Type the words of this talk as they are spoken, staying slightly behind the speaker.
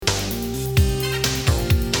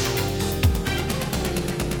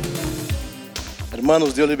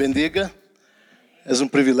Hermanos, Deus lhe bendiga. É um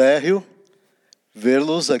privilégio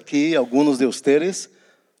vê-los aqui, alguns de vocês.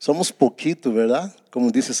 Somos pouquito, verdade? Como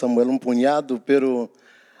disse Samuel, um punhado, pero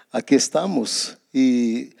aqui estamos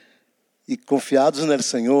e confiados no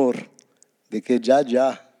Senhor, de que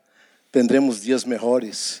já tendremos dias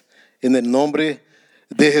melhores. Em nome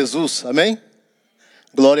de Jesus, amém?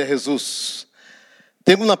 Glória a Jesus.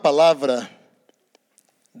 Tenho uma palavra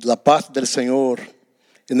da parte do Senhor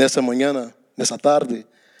nessa manhã, nessa tarde,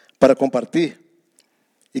 para compartilhar.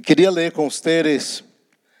 E queria ler com vocês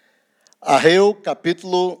Ageu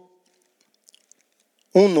capítulo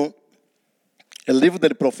 1, o livro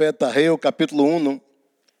do profeta Ageu capítulo 1.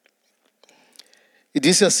 E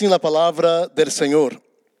diz assim a palavra do Senhor: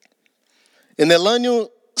 En el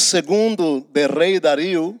año segundo del rei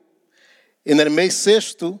Darío, en el mes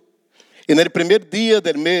sexto, en el primer día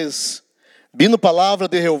del mes, vino palavra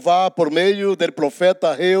de Jeová por meio del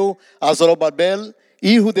profeta Ageu a Zorobabel,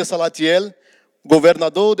 hijo de Salatiel,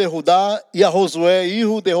 governador de Judá, e a Josué,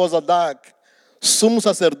 hijo de Josadac, sumo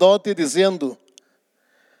sacerdote, dizendo: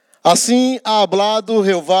 Assim ha hablado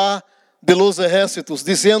Jeová de los ejércitos,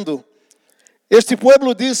 dizendo: Este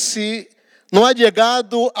pueblo disse, não ha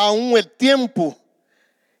llegado aún el tiempo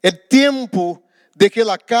de que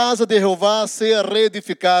a casa de Jeová seja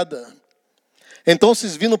reedificada. Então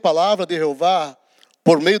vino palavra de Jeová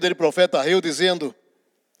por meio do profeta Ageu, dizendo: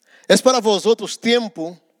 Es para vosotros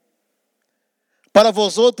tempo, para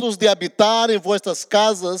vosotros de habitar em vossas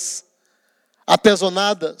casas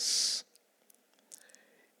atesonadas,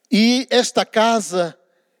 e esta casa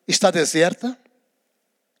está deserta?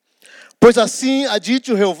 Pois assim ha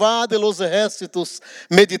dicho Jeová de los ejércitos: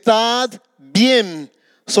 meditad bien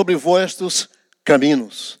sobre vossos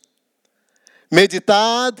caminhos.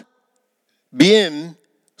 Meditad bien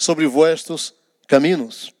sobre vossos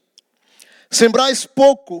caminhos. Sembrais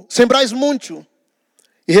pouco, sembrais muito,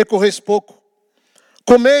 e recorreis pouco.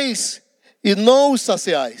 Comeis e não os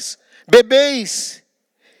saciais. Bebeis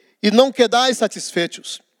e não quedais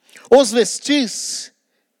satisfeitos. Os vestis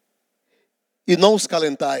e não os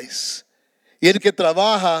calentais. E ele que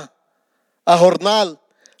trabalha a jornal,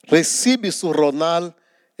 recebe su jornal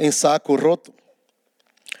em saco roto.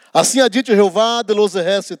 Assim ha dito Jeová de los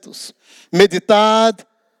ejércitos: meditad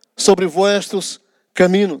sobre vossos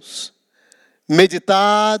caminhos.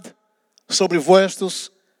 Meditad sobre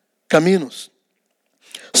vossos caminhos.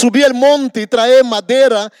 Subi al monte e trae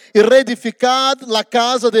madeira e reedificad la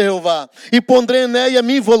casa de Jeová. E pondré en ella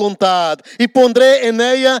mi voluntad. E pondré en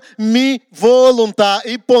ella mi voluntad.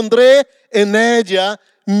 E pondré en ella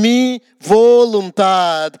mi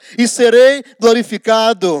voluntad. E serei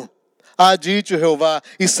glorificado, ha dito Jeová.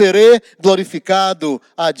 E serei glorificado,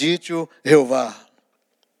 ha dito Jeová.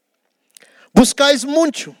 Buscais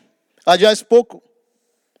muito, hallais pouco.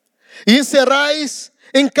 E encerrais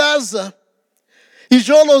em casa, e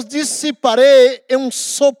eu los dissiparei em um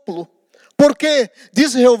soplo. Por quê?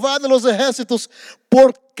 Diz Jeová de los ejércitos: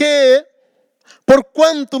 porque, por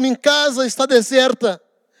quanto minha casa está deserta,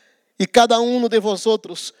 e cada um de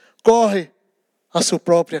vosotros corre a sua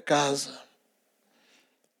própria casa.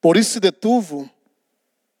 Por isso se detuvo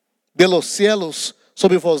de los cielos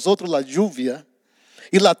sobre vosotros la lluvia,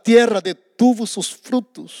 e la tierra detuvo sus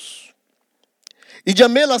frutos. E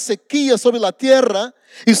llamé la sequía sobre la tierra,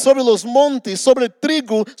 e sobre los montes, sobre el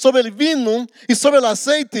trigo, sobre el vino, e sobre el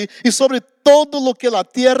aceite, e sobre todo lo que la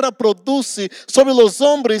tierra produce, sobre los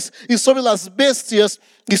hombres, e sobre las bestias,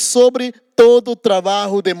 e sobre todo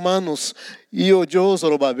trabajo de manos. E oyó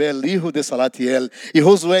Zorobabel, hijo de Salatiel, e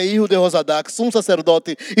Josué, hijo de Josadac, sumo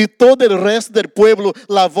sacerdote, e todo el resto del pueblo,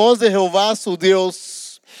 la voz de Jehová su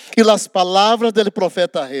Dios, e las palavras del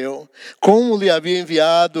profeta Ageu, como lhe havia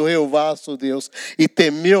enviado Jehová su Deus, e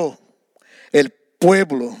temeu el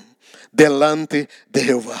pueblo delante de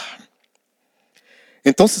Jehová.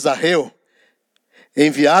 Então Ageu,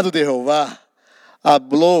 enviado de Jehová,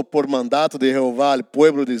 hablou por mandato de Jehová al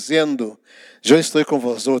pueblo, dizendo: Eu estou com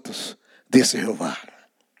vosotros, disse Jehová.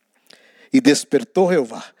 E despertou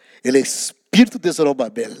Jehová el espírito de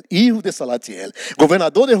Zorobabel, hijo de Salatiel,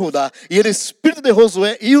 governador de Judá, e o espírito de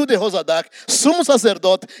Josué, hijo de Josadac, sumo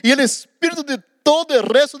sacerdote, e o espírito de todo o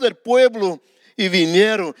resto del pueblo, e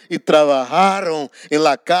vinieron e trabajaron em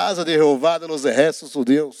la casa de Jehová de los ejércitos, su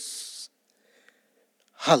Deus.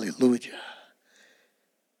 Aleluia.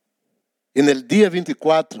 En el día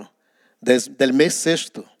 24 del mes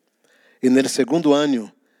sexto, en el segundo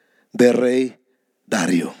año del rei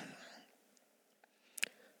Darío.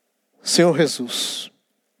 Senhor Jesus,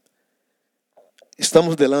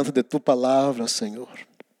 estamos delante de tu palavra, Senhor.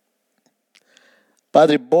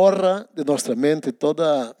 Padre, borra de nossa mente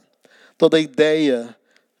toda ideia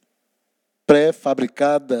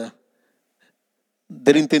pré-fabricada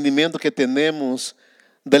del entendimiento que tenemos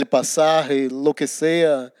del pasaje, lo que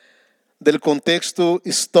sea, del contexto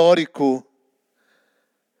histórico.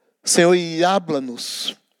 Senhor, e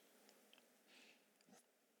háblanos.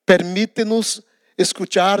 Permite-nos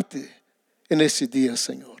escuchar-te nesse dia,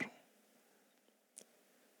 Senhor.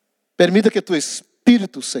 Permita que tu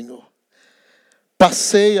Espírito, Senhor,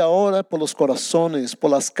 passeie agora pelos corações,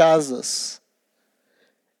 pelas casas,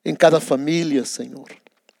 em cada família, Senhor.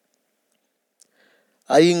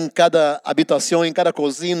 Aí em cada habitação, em cada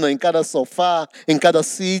cozinha, em cada sofá, em cada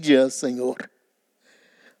silla, Senhor.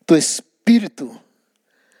 Tu Espírito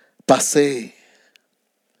passeie.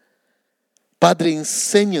 Padre,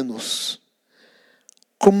 ensina-nos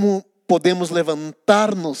como podemos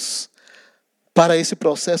levantar-nos para esse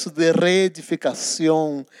processo de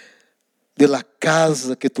reedificação de la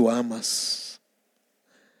casa que tu amas.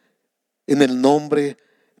 En el nombre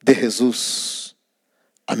de Jesús.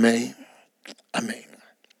 Amém. Amém.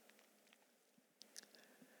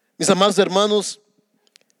 Mis amados hermanos,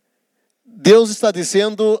 Deus está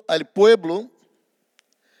dizendo ao pueblo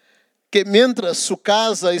que mientras su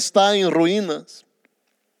casa está em ruínas,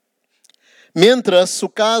 mientras su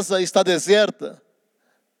casa está deserta,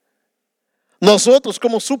 nosotros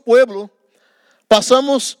como su pueblo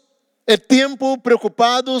passamos o tempo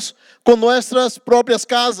preocupados com nossas próprias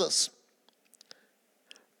casas,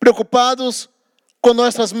 preocupados com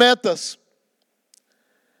nossas metas,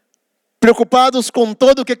 preocupados com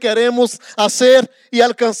tudo o que queremos fazer e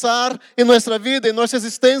alcançar em nossa vida, em nossa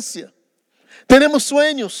existência. Temos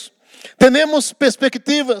sonhos, temos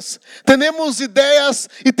perspectivas, temos ideias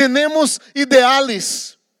e temos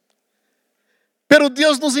ideais. Pero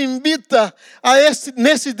Deus nos invita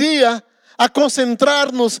nesse dia a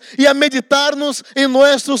concentrar-nos e a meditar-nos em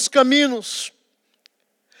nossos caminhos.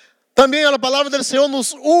 Também a palavra do Senhor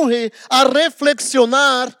nos urge a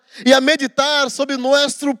reflexionar e a meditar sobre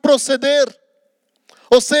nosso proceder.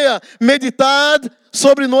 Ou seja, meditar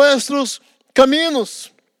sobre nossos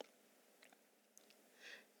caminhos.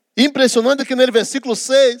 Impressionante que no versículo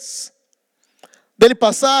 6 dele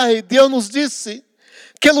passagem, Deus nos disse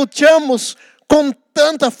que lutamos com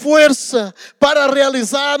tanta força para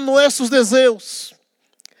realizar nossos desejos.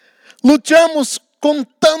 Lutamos com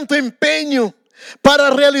tanto empenho para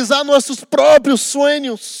realizar nossos próprios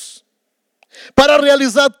sonhos, para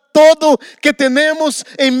realizar tudo que temos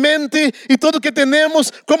em mente e tudo que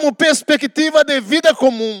temos como perspectiva de vida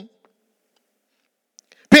comum.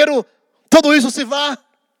 Pero tudo isso se vai,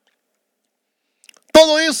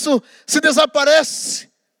 tudo isso se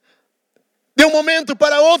desaparece de um momento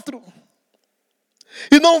para outro.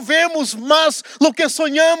 E não vemos mais o que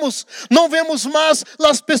sonhamos, não vemos mais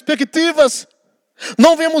as perspectivas,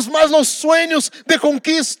 não vemos mais os sonhos de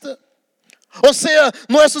conquista. Ou seja,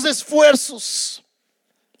 nossos esforços,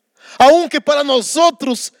 aunque para nós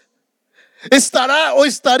outros estará ou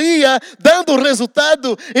estaria dando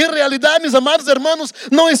resultado, em realidade, meus amados irmãos,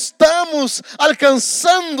 não estamos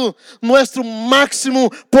alcançando nosso máximo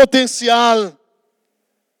potencial.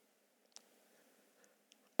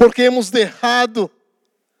 Porque hemos deixado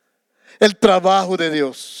o trabalho de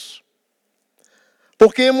Deus.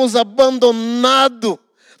 Porque hemos abandonado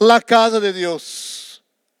a casa de Deus.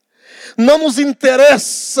 Não nos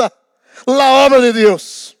interessa a obra de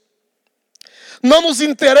Deus. Não nos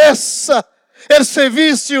interessa o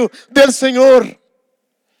serviço do Senhor.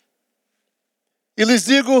 E lhes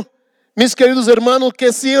digo, meus queridos irmãos,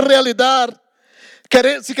 que se em realidade,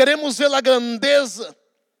 se queremos ver a grandeza,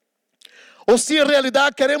 ou se em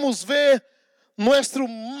realidade queremos ver nosso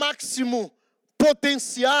máximo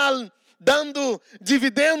potencial, dando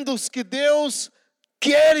dividendos que Deus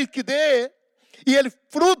quer que dê, e o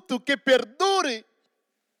fruto que perdure,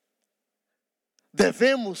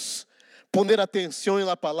 devemos poner atenção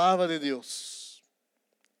na palavra de Deus.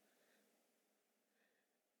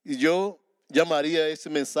 E eu chamaria essa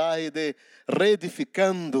mensagem de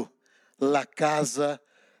reedificando a casa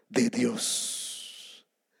de Deus.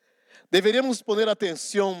 Deveríamos poner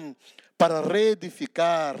atenção para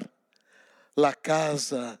reedificar a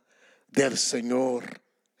casa del Senhor.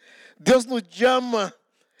 Deus nos chama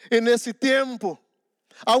nesse tempo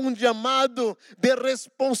a um chamado de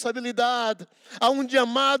responsabilidade, a um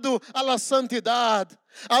chamado à la santidade,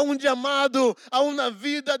 a um chamado a uma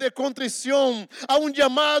vida de contrição, a um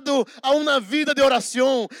chamado a uma vida de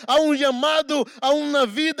oração, a um chamado a uma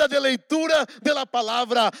vida de leitura da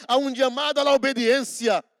palavra, a um chamado à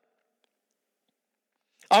obediência.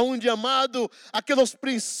 Há um chamado àqueles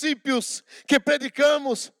princípios que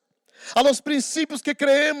predicamos, a los princípios que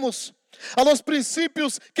creemos, a los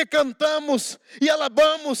princípios que cantamos e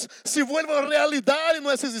alabamos, se vuelvam realidade em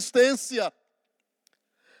nossa existência.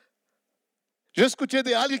 Eu escutei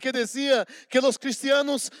de alguém que dizia que os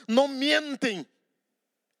cristianos não mentem,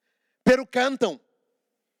 pero cantam.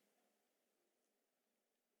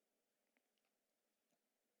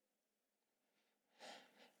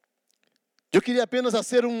 Eu queria apenas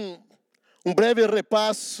fazer um breve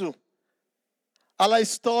repasso a la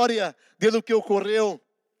história de lo que ocorreu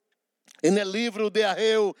no livro de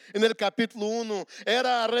Ageu, no capítulo 1.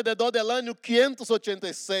 Era alrededor do ano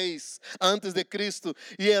 586 antes de Cristo,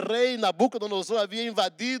 e o rei Nabucodonosor havia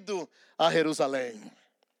invadido a Jerusalém.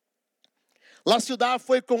 A cidade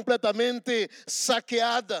foi completamente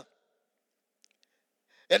saqueada.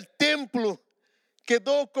 O templo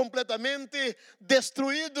quedou completamente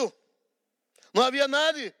destruído. Não havia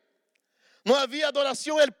nada. Não havia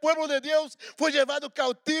adoração. O povo de Deus foi levado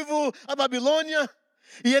cautivo a Babilônia.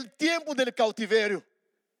 E o tempo do cautiverio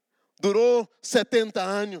durou 70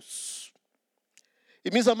 anos.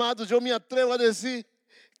 E, meus amados, eu me atrevo a dizer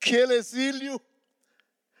que o exílio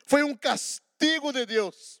foi um castigo de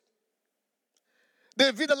Deus,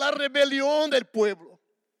 devido à rebelião do povo,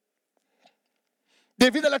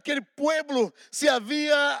 devido a que o povo se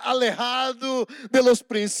havia alejado de los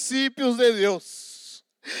princípios de Deus.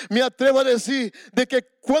 Me atrevo a dizer de que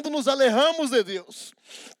quando nos alejamos de Deus,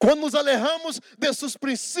 quando nos alejamos de seus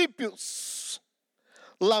princípios,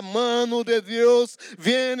 a mano de Deus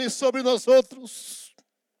vem sobre nós.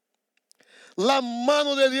 A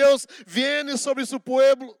mano de Deus vem sobre seu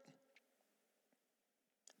povo.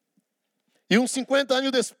 E uns 50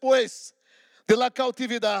 anos depois de la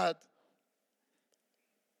cautividade,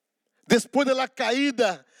 depois da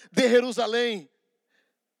caída de Jerusalém,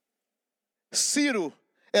 Ciro,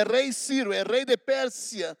 o rei de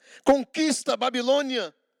Pérsia, conquista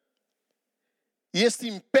Babilônia. E este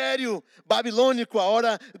império babilônico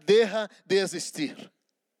agora deixa de existir.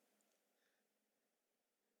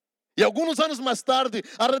 E alguns anos mais tarde,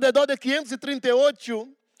 alrededor de 538,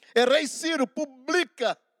 o rei Ciro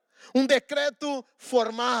publica um decreto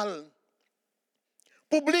formal.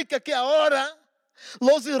 Publica que agora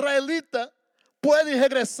os israelitas podem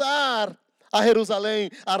regressar a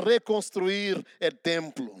Jerusalém a reconstruir o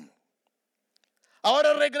templo.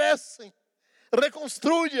 Agora regressem,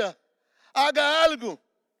 reconstruya, haga algo.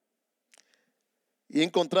 E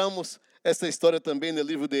encontramos essa história também no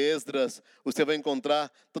livro de Esdras. Você vai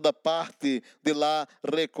encontrar toda parte de la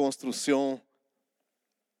reconstrução.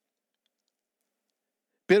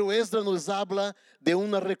 Pero Esdras nos habla de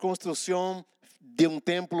uma reconstrução de um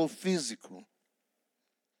templo físico.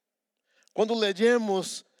 Quando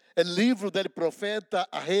lemos o livro do profeta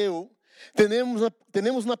Ageu,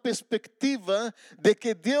 temos uma perspectiva de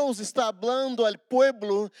que Deus está falando ao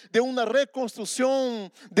povo de uma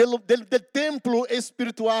reconstrução do templo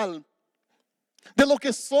espiritual, de lo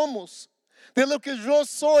que somos, de lo que eu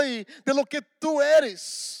sou, de lo que tu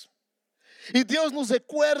eres. E Deus nos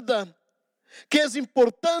recuerda que é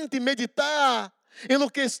importante meditar em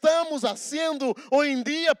lo que estamos fazendo hoje em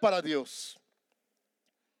dia para Deus.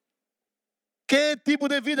 Que tipo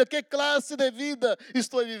de vida, que classe de vida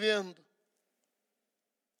estou vivendo?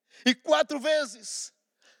 E 4 vezes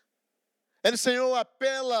o Senhor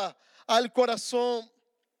apela ao coração,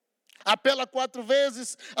 apela 4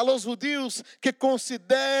 vezes a los judíos que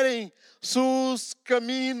considerem seus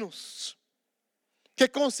caminhos, que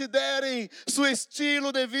considerem seu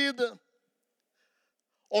estilo de vida.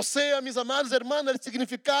 Ou seja, meus amados irmãos, o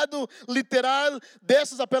significado literal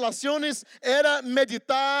dessas apelações era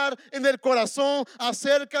meditar no coração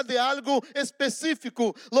acerca de algo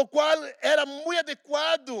específico, lo qual era muito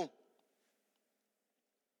adequado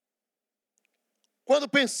quando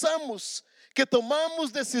pensamos que tomamos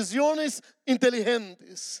decisões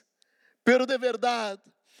inteligentes. Pero de verdade,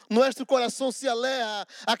 nosso coração se aleja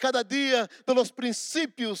a cada dia pelos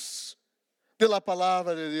princípios de la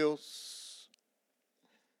palavra de Deus.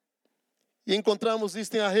 E encontramos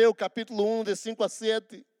isso em Ageu, capítulo 1, de 5 a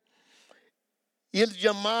 7. E ele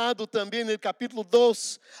chamado também no capítulo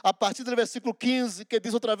 2, a partir do versículo 15, que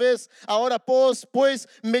diz outra vez: agora, pois,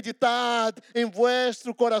 meditad em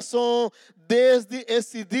vuestro coração desde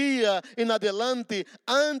esse dia em adelante,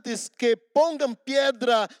 antes que pongan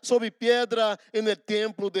piedra sobre piedra no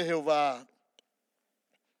templo de Jeová.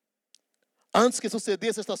 Antes que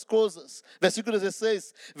sucedessem estas coisas, versículo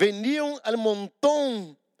 16, veniam al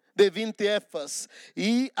montão de 20 efas,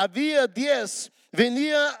 e havia 10,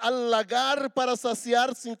 venia al lagar para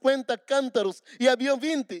saciar 50 cântaros, e havia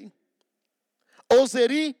 20. Os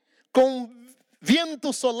heri com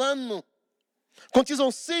vento solano, com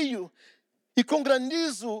tizoncillo e com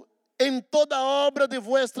granizo em toda a obra de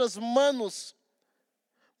vuestras manos,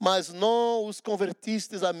 mas não os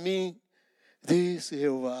convertistes a mim, disse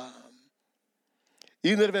Jeová.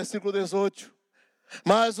 E no versículo 18,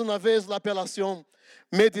 Mais uma vez a apelação: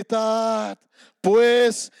 meditad,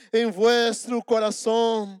 pues, em vuestro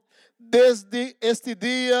coração, desde este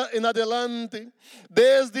dia em adelante,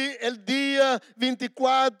 desde o dia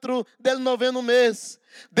 24 del noveno mês,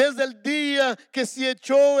 desde o dia que se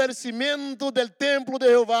echou o cimento del templo de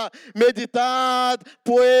Jehová. Meditad,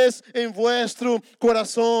 pues, em vuestro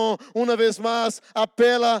coração. Uma vez mais,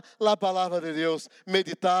 apela a palavra de Deus.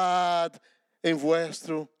 Meditad em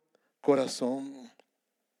vuestro coração.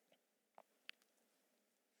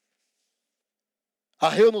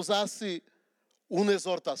 Ageu nos hace uma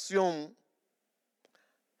exortação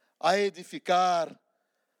a edificar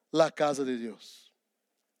a casa de Deus.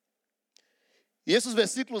 E esses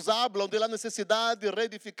versículos hablam de la necessidade de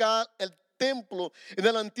reedificar o templo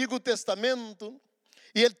no Antigo Testamento.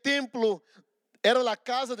 E o templo era a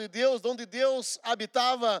casa de Deus, onde Deus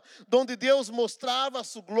habitava, onde Deus mostrava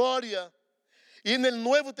sua glória. E no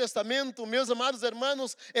Novo Testamento, meus amados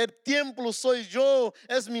irmãos, o templo sou eu,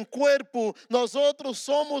 é meu corpo. Nós outros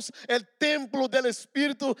somos o templo do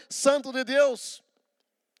Espírito Santo de Deus.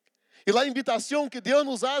 E a invitação que Deus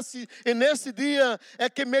nos hace nesse dia é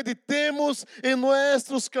que meditemos em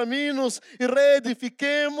nossos caminhos e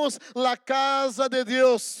reedifiquemos a casa de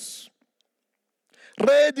Deus.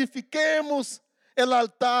 Reedifiquemos o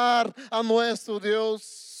altar a nosso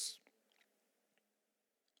Deus.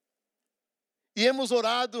 E hemos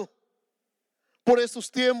orado por esses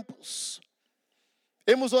tempos.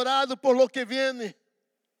 Hemos orado por lo que viene.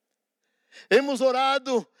 Hemos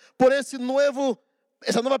orado por essa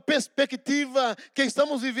nova perspectiva que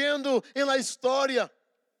estamos vivendo na história.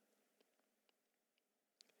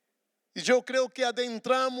 E eu creio que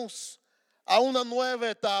adentramos a uma nova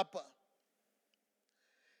etapa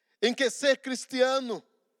em que ser cristiano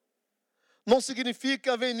não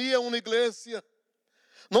significa venir a uma igreja.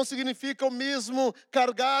 Não significa o mesmo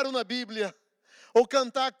carregar uma Bíblia ou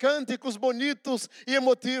cantar cânticos bonitos e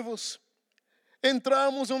emotivos.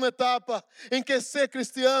 Entramos em uma etapa em que ser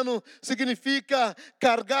cristiano significa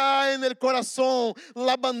carregar no coração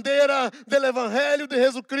a bandeira do Evangelho de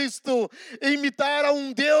Jesus Cristo, imitar a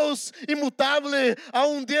Deus imutável,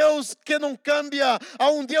 a Deus que não cambia,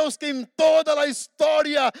 a Deus que em toda a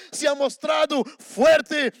história se ha mostrado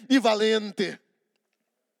forte e valente.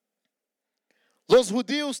 Os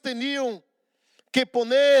judíos tinham que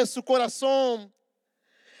poner seu coração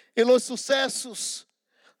em los sucessos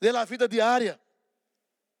de la vida diária.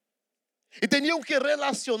 E tinham que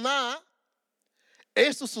relacionar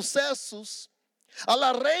esses sucessos a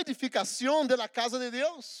la reedificação da casa de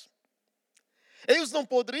Deus. Eles não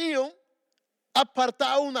poderiam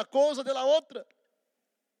apartar uma coisa da outra.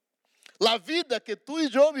 A vida que tu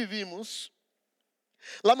e eu vivimos,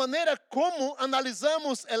 a maneira como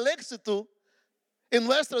analisamos o êxito em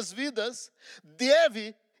nossas vidas,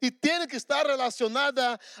 deve e tem que estar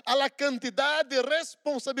relacionada a la quantidade de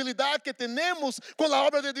responsabilidade que temos com a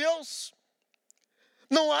obra de Deus.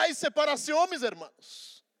 Não há separação, meus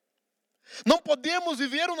irmãos. Não podemos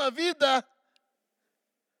viver uma vida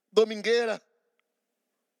domingueira,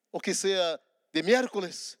 ou que seja de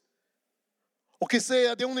miércoles, ou que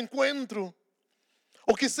seja de encontro,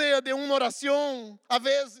 ou que seja de uma oração, a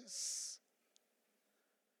vezes.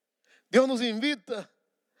 Deus nos invita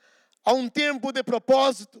a um tempo de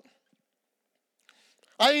propósito,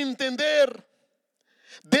 a entender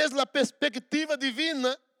desde a perspectiva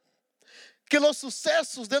divina que os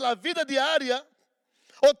sucessos da vida diária,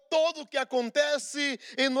 ou tudo que acontece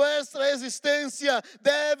em nossa existência,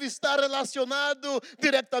 deve estar relacionado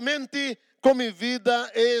diretamente com a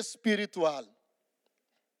vida espiritual.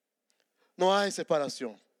 Não há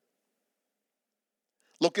separação.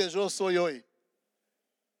 Lo que eu sou hoje,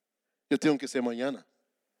 eu tenho que ser amanhã.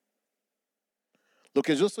 Lo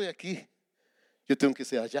que eu sou aqui, eu tenho que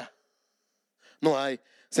ser allá. Não há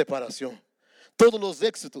separação. Todos os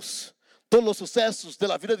êxitos, todos os sucessos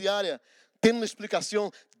da vida diária têm uma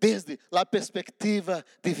explicação desde a perspectiva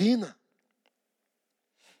divina.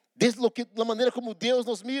 Desde a maneira como Deus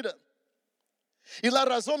nos mira. E a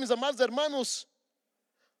razão, meus amados irmãos,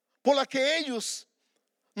 por la que eles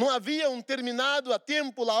não haviam terminado a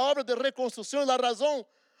tempo a obra de reconstrução, a razão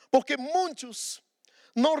porque muitos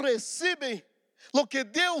não recebem o que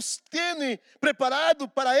Deus tem preparado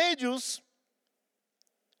para eles,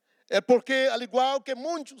 é porque, al igual que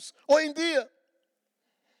muitos, hoje em dia,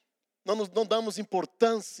 não damos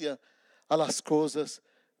importância às coisas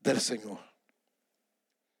do Senhor.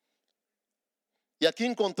 E aqui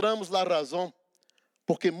encontramos a razão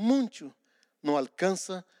porque muitos não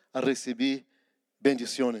alcançam a receber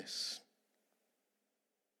bendições.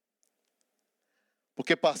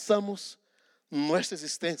 Porque passamos nossa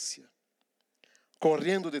existência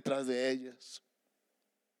correndo detrás de elas,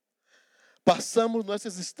 Passamos nossa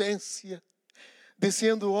existência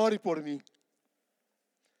dizendo: ore por mim.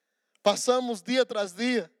 Passamos dia tras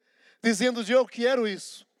dia dizendo: eu quero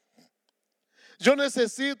isso, eu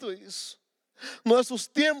necessito isso. Nossos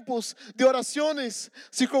tempos de orações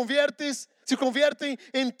se convertem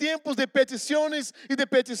em tempos de petições e de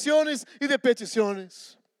petições e de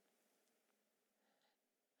petições.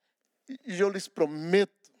 E eu lhes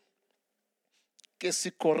prometo que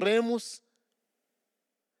se corremos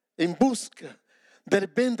em busca del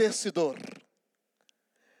bendecidor,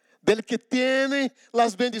 del que tiene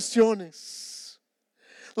las bendiciones,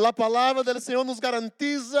 a palavra do Senhor nos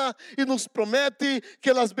garantiza e nos promete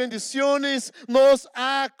que as bendições nos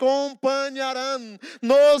acompanharão,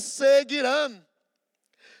 nos seguirão.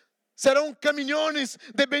 Serão caminhões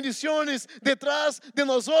de bendições detrás de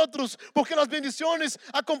nós outros, porque as bendições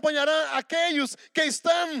acompanharão aqueles que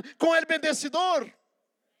estão com o bendecidor,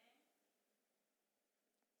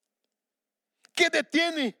 que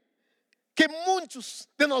detém que muitos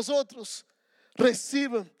de nós outros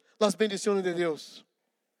recebam as bendições de Deus.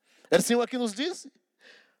 O Senhor aqui nos diz: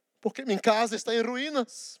 porque minha casa está em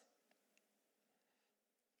ruínas.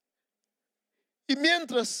 E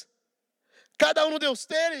mientras cada um de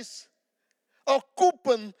vocês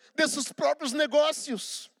ocupam de seus próprios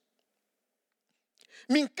negócios,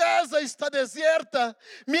 minha casa está deserta,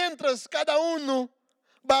 mientras cada um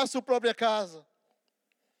vai à sua própria casa.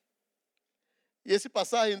 E esse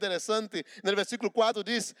passagem interessante, no versículo 4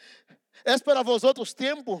 diz: é para vosotros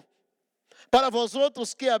tempo, para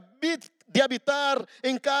vosotros que de habitar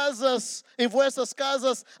em casas, em vossas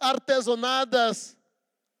casas artesonadas,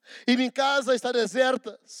 e minha casa está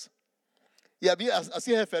deserta. E havia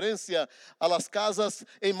assim referência a las casas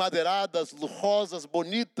emadeiradas, lujosas,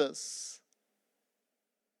 bonitas.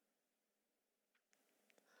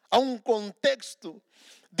 Há um contexto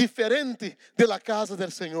diferente de la casa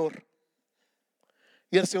del Senhor.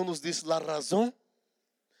 E o Senhor nos diz: la razão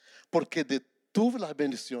porque detuve las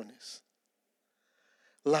bendiciones,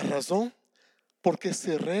 la razão porque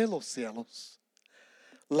cerré los cielos,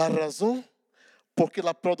 la razão porque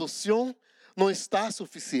la produção não está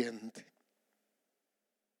suficiente,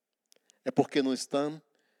 é porque não estão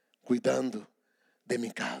cuidando de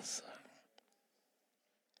minha casa.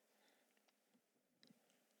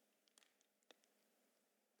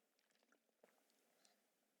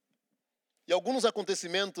 E alguns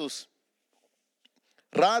acontecimentos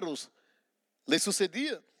raros lhe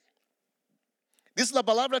sucediam. Diz a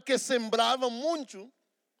palavra que sembrava muito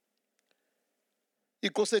e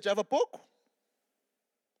cosechava pouco.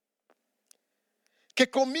 Que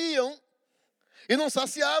comiam e não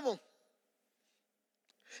saciavam.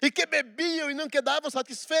 E que bebiam e não quedavam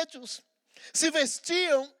satisfeitos. Se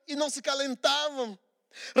vestiam e não se calentavam.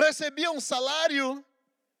 Recebiam um salário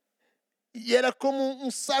e era como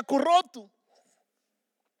um saco roto.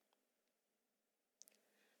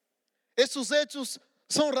 Esses hechos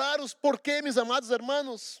são raros porque, meus amados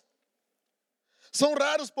irmãos, são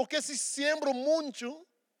raros porque se sembro muito,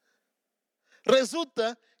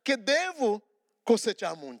 resulta que devo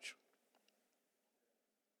cosechar muito.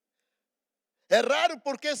 É raro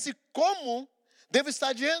porque se como, devo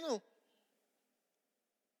estar lleno.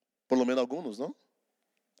 Por lo menos alguns, não?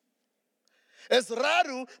 É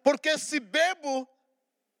raro porque se bebo,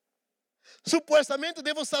 supostamente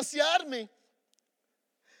devo saciar-me.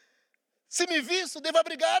 Se me visto, devo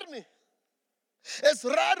abrigar-me. É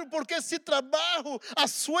raro porque se trabalho a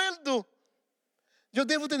sueldo, eu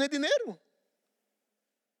devo ter dinheiro.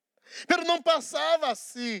 Mas não passava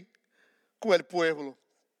assim com o povo.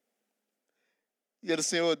 E o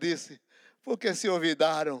Senhor disse: porque se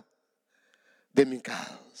olvidaram de minha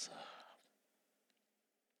casa.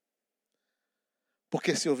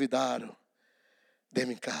 Porque se olvidaram de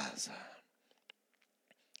minha casa.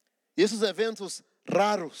 E esses eventos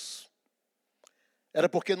raros era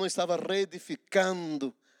porque não estava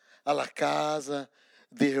reedificando a casa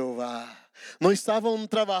de Jeová. Não estavam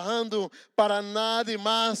trabalhando para nada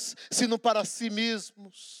mais, sino para si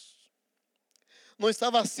mesmos. Não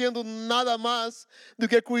estava sendo nada mais do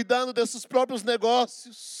que cuidando de seus próprios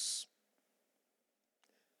negócios.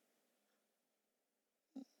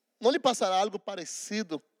 Não lhe passará algo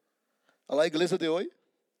parecido à igreja de hoje?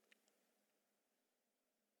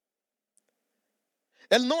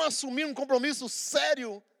 Ele não assumiu um compromisso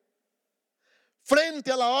sério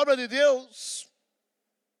frente à obra de Deus.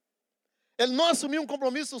 Ele não assumiu um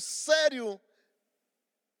compromisso sério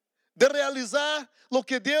de realizar o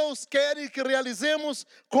que Deus quer que realizemos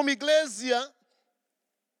como igreja.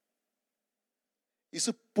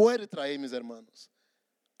 Isso pode trazer, meus irmãos,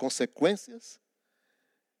 consequências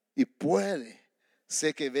e pode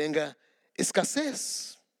ser que venga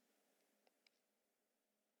escassez.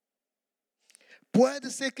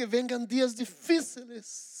 Pode ser que venham dias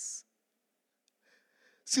difíceis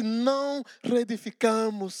se não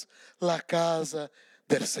reedificamos a casa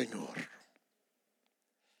do Senhor.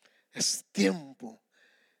 É tempo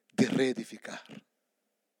de reedificar.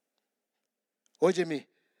 Óyeme,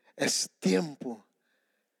 é tempo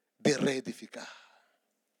de reedificar.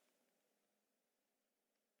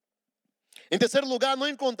 Em terceiro lugar, não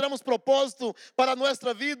encontramos propósito para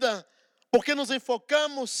nossa vida porque nos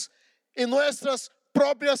enfocamos em nossas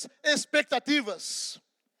próprias expectativas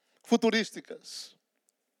futurísticas.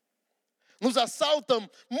 Nos assaltam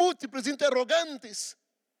múltiplos interrogantes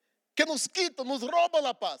que nos quitam, nos roubam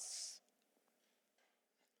a paz.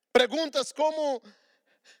 Perguntas como: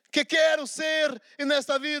 que quero ser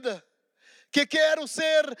nesta vida? Que quero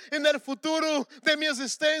ser no futuro de minha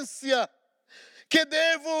existência? Que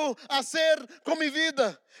devo fazer com minha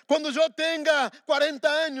vida? Quando eu tenha 40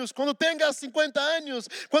 anos, quando tenha 50 anos,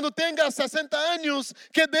 quando tenha 60 anos,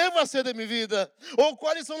 que devo fazer de minha vida? Ou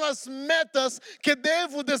quais são as metas que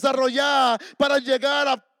devo desenvolver para chegar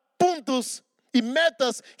a pontos e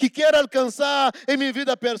metas que quero alcançar em minha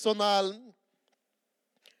vida personal?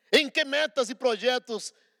 Em que metas e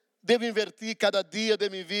projetos devo invertir cada dia de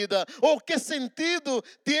minha vida? Ou que sentido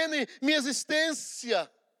tem minha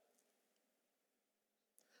existência?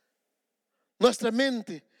 Nossa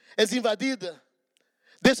mente é invadida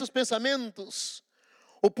desses pensamentos.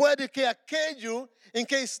 Ou pode que aquilo em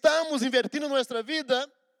que estamos invertindo nossa vida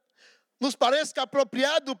nos pareça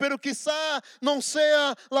apropriado, pero quizá não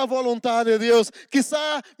seja a vontade de Deus.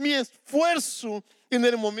 Quizá meu esforço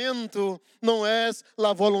no momento não é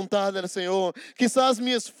a vontade do Senhor. Quizás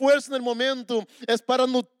meu esforço no momento é para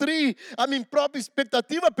nutrir a minha própria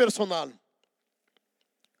expectativa personal,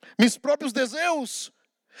 meus próprios desejos,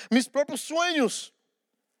 meus próprios sonhos,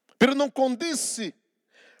 pero não condiz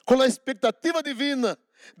com a expectativa divina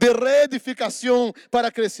de reedificação para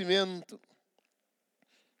crescimento.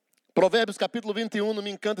 Provérbios capítulo 21, me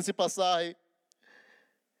encanta esse passagem.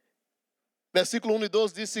 Versículo 1 e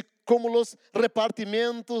 2 diz: como os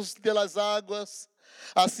repartimentos de las águas,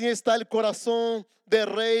 assim está o coração de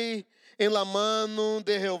rei em la mano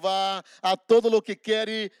de Jeová, a todo lo que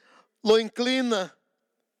quer lo inclina.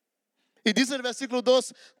 E diz no versículo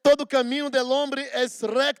 2: todo caminho del hombre é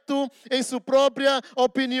recto em sua própria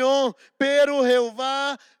opinião, pero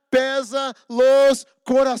Jeová pesa los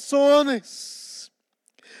corazones.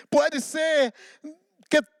 Pode ser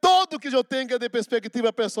que tudo que eu tenha de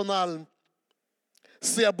perspectiva personal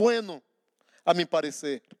seja bueno a mi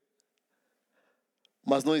parecer,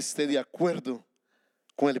 mas não esteja de acordo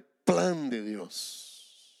com o plan de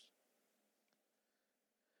Deus.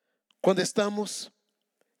 Quando estamos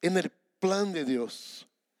no plan de Deus,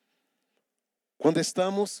 quando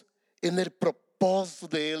estamos no propósito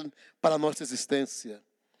de Ele para nossa existência,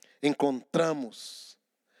 encontramos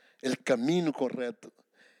o caminho correto,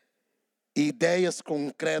 ideias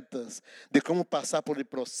concretas de como passar por o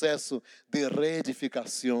processo de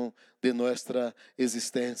reedificação de nossa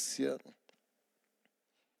existência.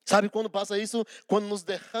 Sabe quando passa isso? Quando nos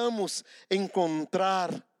deixamos encontrar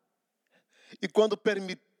e quando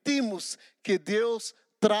permitimos que Deus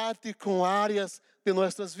trate com áreas de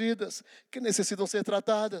nossas vidas que necessitam ser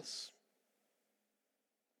tratadas.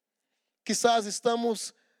 Quizás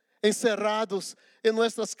estamos encerrados em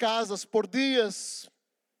nossas casas por dias,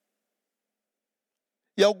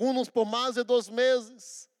 e alguns por mais de 2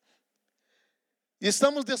 meses. E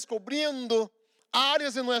estamos descobrindo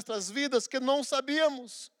áreas em nossas vidas que não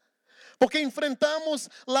sabíamos, porque enfrentamos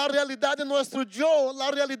a realidade de nosso eu,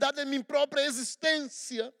 a realidade de minha própria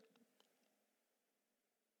existência.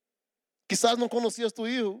 Quizás não conhecias tu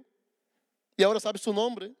filho e agora sabes seu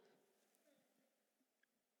nome.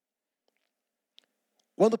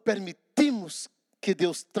 Quando permitimos que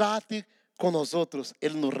Deus trate com nós outros,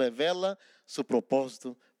 Ele nos revela seu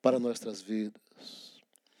propósito para nossas vidas.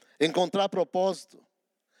 Encontrar propósito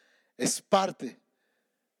é parte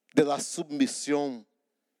da submissão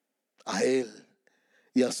a Ele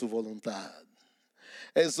e a sua vontade.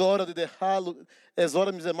 É hora de deixá-lo, é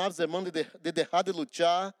hora, meus amados irmãos, de deixar de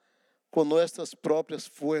lutar com nossas próprias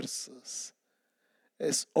forças. É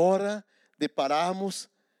hora de pararmos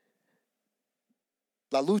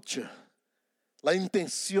a luta, a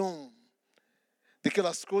intenção de que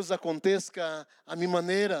as coisas aconteçam a minha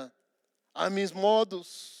maneira, a meus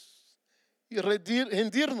modos, e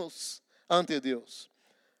rendir-nos ante Deus,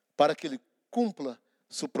 para que Ele cumpra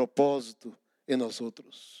seu propósito em nós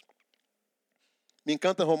outros. Me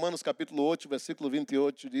encanta Romanos capítulo 8, versículo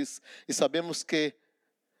 28, diz: e sabemos que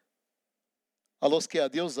a los que a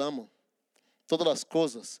Deus amam, todas as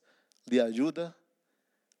coisas lhe ajudam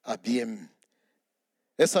a bem.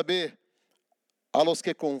 É saber a los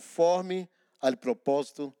que conforme al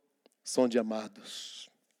propósito são chamados.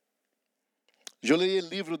 Eu li o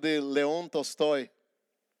livro de León Tolstói,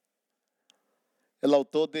 o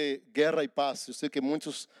autor de Guerra e Paz. Eu sei que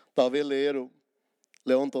muitos talvez leram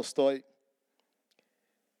León Tolstói.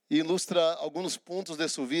 E ilustra alguns pontos de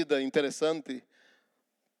sua vida interessante.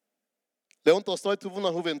 León Tolstói teve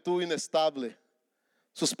uma juventude inestável.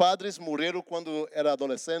 Seus padres morreram quando era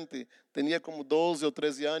adolescente, tinha como 12 ou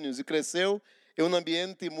 13 anos, e cresceu em um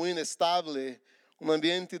ambiente muito inestável, um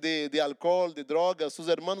ambiente de álcool, de drogas. Seus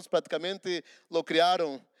irmãos praticamente o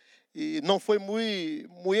criaram e não foi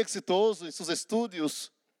muito exitoso em seus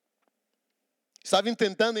estudos. Estava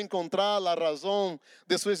tentando encontrar a razão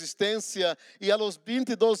de sua existência e aos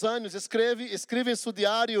 22 anos escreve em seu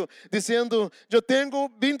diário dizendo: eu tenho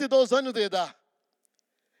 22 anos de idade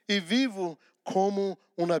e vivo como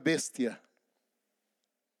uma bestia.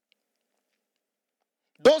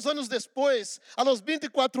 2 anos depois, aos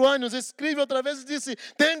 24 anos, escreve outra vez e disse: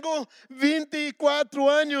 tenho 24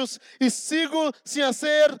 anos e sigo sem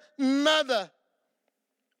fazer nada.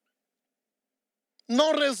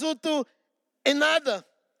 Não resulto em nada.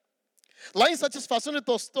 A insatisfação de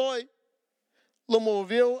Tolstói lo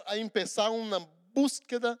moveu a começar uma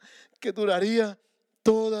búsqueda que duraria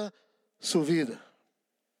toda sua vida.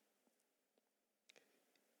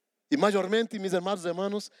 E maiormente, mis amados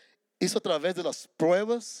hermanos, isso através das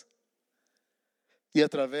pruebas e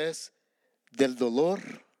através do dolor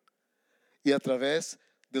e através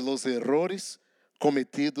de los errores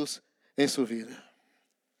cometidos em sua vida.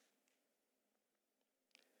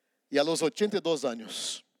 E a los 82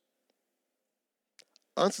 anos,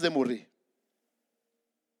 antes de morrer,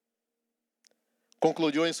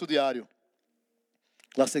 concluiu em seu diário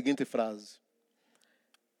a seguinte frase: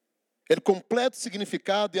 o completo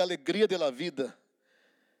significado e alegria da vida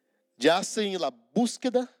yacen en la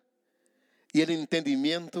búsqueda y el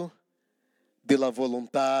entendimiento de la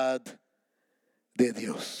voluntad de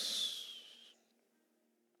Dios.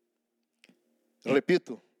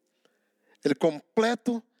 Repito, el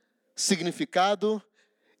completo significado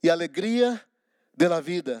y alegría de la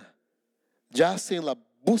vida yace en la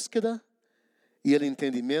búsqueda y el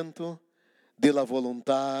entendimiento de la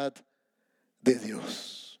voluntad de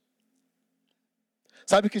Dios.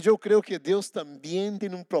 Sabe que eu creio que Deus também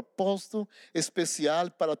tem um propósito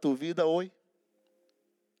especial para a tua vida hoje?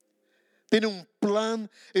 Tem um plano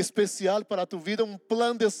especial para a tua vida, um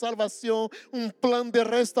plano de salvação, um plano de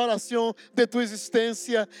restauração de tua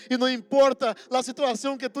existência. E não importa a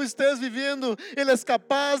situação que tu estés vivendo, Ele é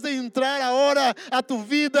capaz de entrar agora a tua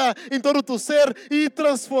vida, em todo o teu ser e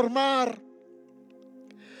transformar.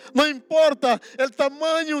 Não importa o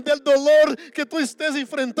tamanho do dolor que tu estés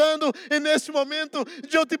enfrentando neste momento,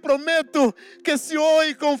 eu te prometo que se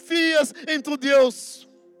hoje confias em tu Deus,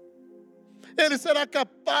 Ele será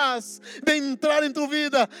capaz de entrar em tu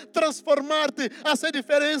vida, transformar-te, fazer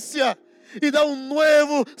diferença e dar um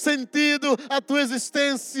novo sentido à tua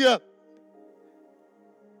existência.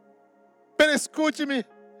 Mas escute-me,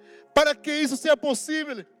 para que isso seja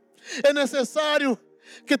possível, é necessário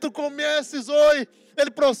que tu comeces hoje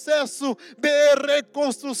o processo de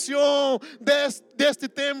reconstrução deste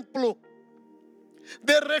templo,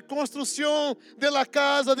 de reconstrução da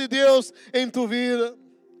casa de Deus em tu vida.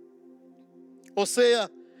 Ou seja,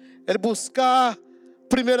 buscar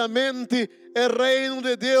primeiramente o reino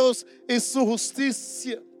de Deus e sua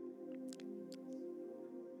justiça.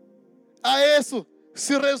 A isso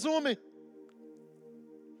se resume.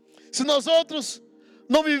 Se nós outros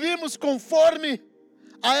não vivimos conforme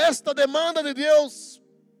a esta demanda de Deus,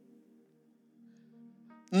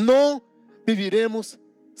 não viviremos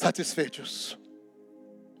satisfeitos.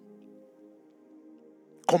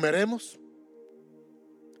 Comeremos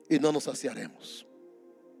e não nos saciaremos.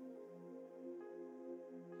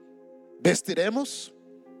 Vestiremos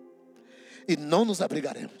e não nos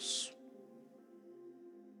abrigaremos.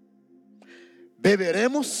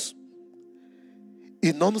 Beberemos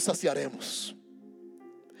e não nos saciaremos.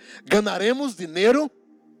 Ganharemos dinheiro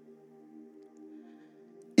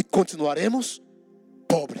e continuaremos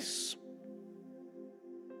pobres.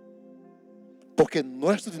 Porque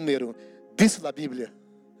nosso dinheiro, diz a Bíblia,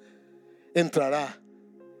 entrará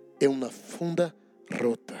em uma funda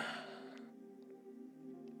rota.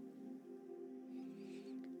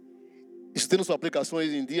 Isso tem sua aplicação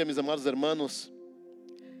hoje em dia, meus amados irmãos,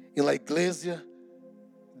 em la igreja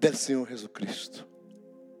del Senhor Jesus Cristo.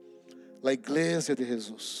 La igreja de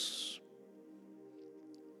Jesus.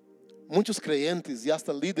 Muitos crentes e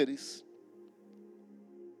hasta líderes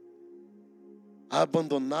han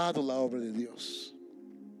abandonado a obra de Deus.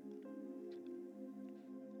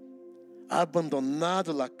 Han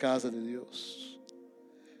abandonado a casa de Deus.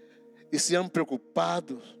 e se han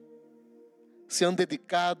preocupado, se han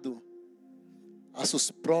dedicado a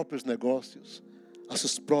seus próprios negócios, a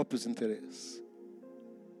seus próprios interesses.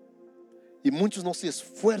 E muitos não se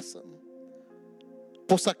esforçam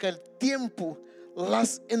por sacar tempo,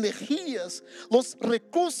 as energias, os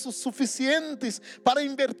recursos suficientes para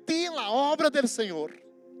invertir na obra do Senhor.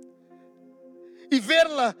 E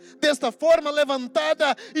verla desta forma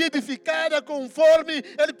levantada e edificada conforme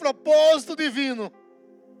o propósito divino.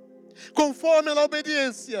 Conforme a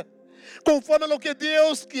obediência. Conforme a lo que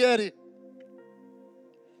Deus quer.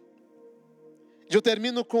 Eu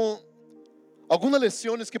termino com algumas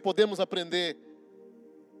lições que podemos aprender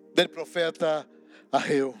do profeta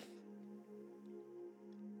Ageu.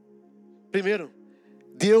 Primeiro,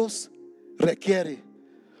 Deus requer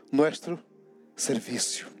nosso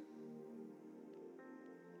serviço.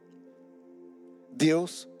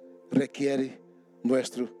 Deus requer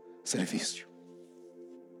nosso serviço.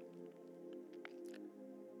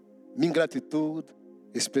 Minha gratidão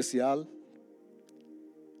especial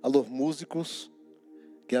a los músicos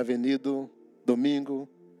que han venido domingo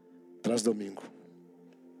tras domingo.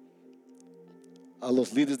 A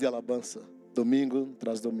los líderes de alabanza, domingo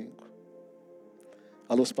tras domingo.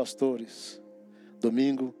 A los pastores,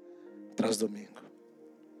 domingo tras domingo.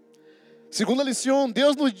 Segunda lição,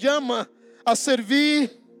 Deus nos chama a servir,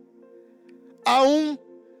 aun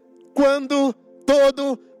quando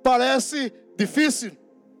todo parece difícil.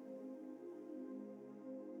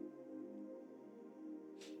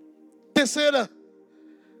 Terceira,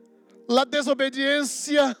 a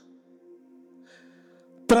desobediência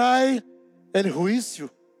traz o juízo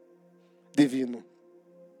divino.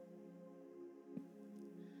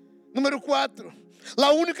 Número 4,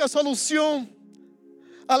 a única solução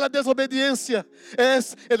a la desobediencia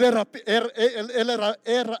es el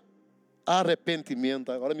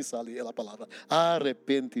arrepentimiento. Agora me sale a palavra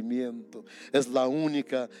arrepentimiento. Es la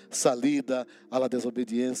única salida a la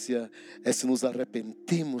desobediencia. Es si nos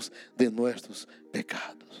arrepentimos de nuestros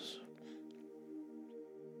pecados.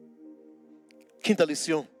 Quinta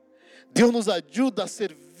lição. Deus nos ajuda a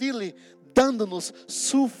servi-le, dando-nos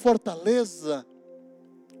sua fortaleza.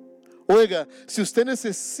 Oiga, se você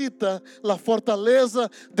necessita a fortaleza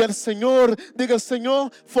do Senhor, diga: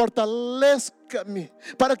 Senhor, fortaleça-me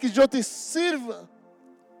para que eu te sirva.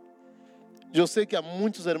 Eu sei que há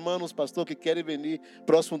muitos irmãos, pastor, que querem vir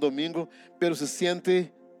próximo domingo, pero se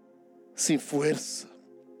sentem sem força.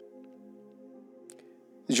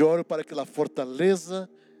 Eu oro para que a fortaleza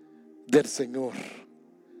do Senhor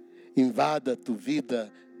invada tu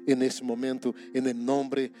vida nesse momento, em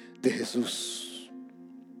nome de Jesus.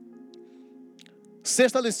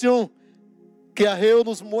 Sexta lição que Ageu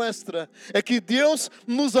nos mostra é que Deus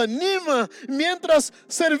nos anima mientras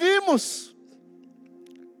servimos.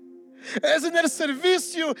 É no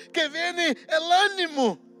serviço que vem o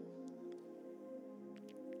ânimo.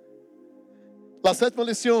 A sétima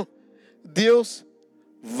lição, Deus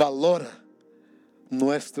valora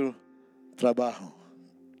nosso trabalho.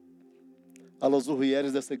 A los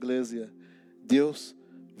ujieres dessa igreja, Deus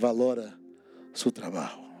valora seu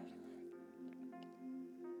trabalho.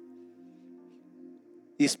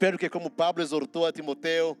 E espero que, como Pablo exortou a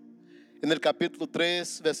Timoteo, no capítulo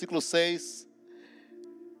 3, versículo 6,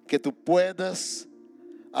 que tu puedas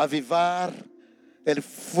avivar o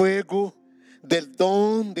fuego del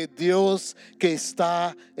don de Deus que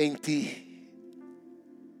está em ti.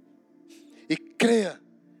 E creia,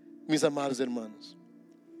 mis amados hermanos,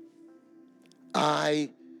 há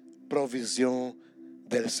provisão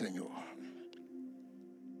del Senhor.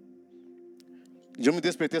 Eu me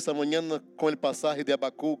despertei essa manhã com o passagem de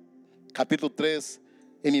Habacuc, capítulo 3,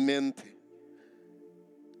 em minha mente.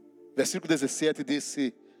 Versículo 17 diz: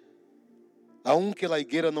 aunque a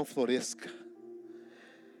higuera não floresca,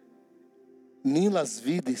 nem las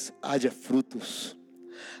vides haja frutos,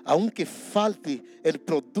 aunque falte el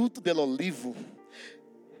produto del olivo,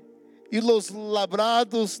 e los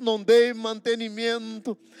labrados não deem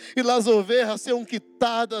mantenimento, e las ovejas sejam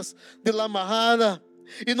quitadas de la majada,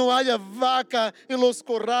 e não haja vaca em los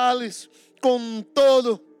corrales, com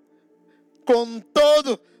todo,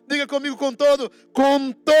 diga comigo, com todo,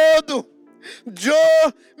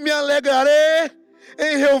 eu me alegrarei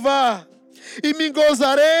em Jeová, e me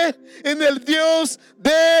gozarei en el Deus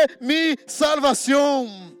de mi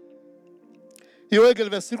salvação. E oiga, o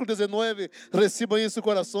versículo 19, receba em seu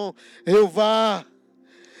coração: Jeová,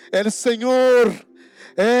 el Senhor,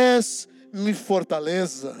 es mi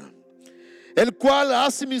fortaleza, el cual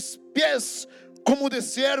hace mis pies como de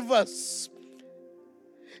siervas,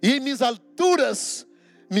 e em mis alturas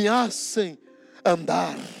me hacen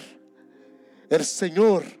andar. El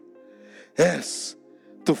Senhor es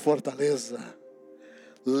tu fortaleza.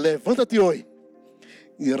 Levanta-te hoy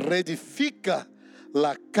y reedifica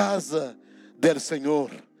la casa del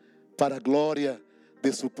Señor para gloria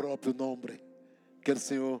de su propio nombre. Que el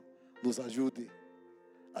Señor nos ayude.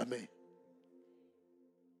 Amén.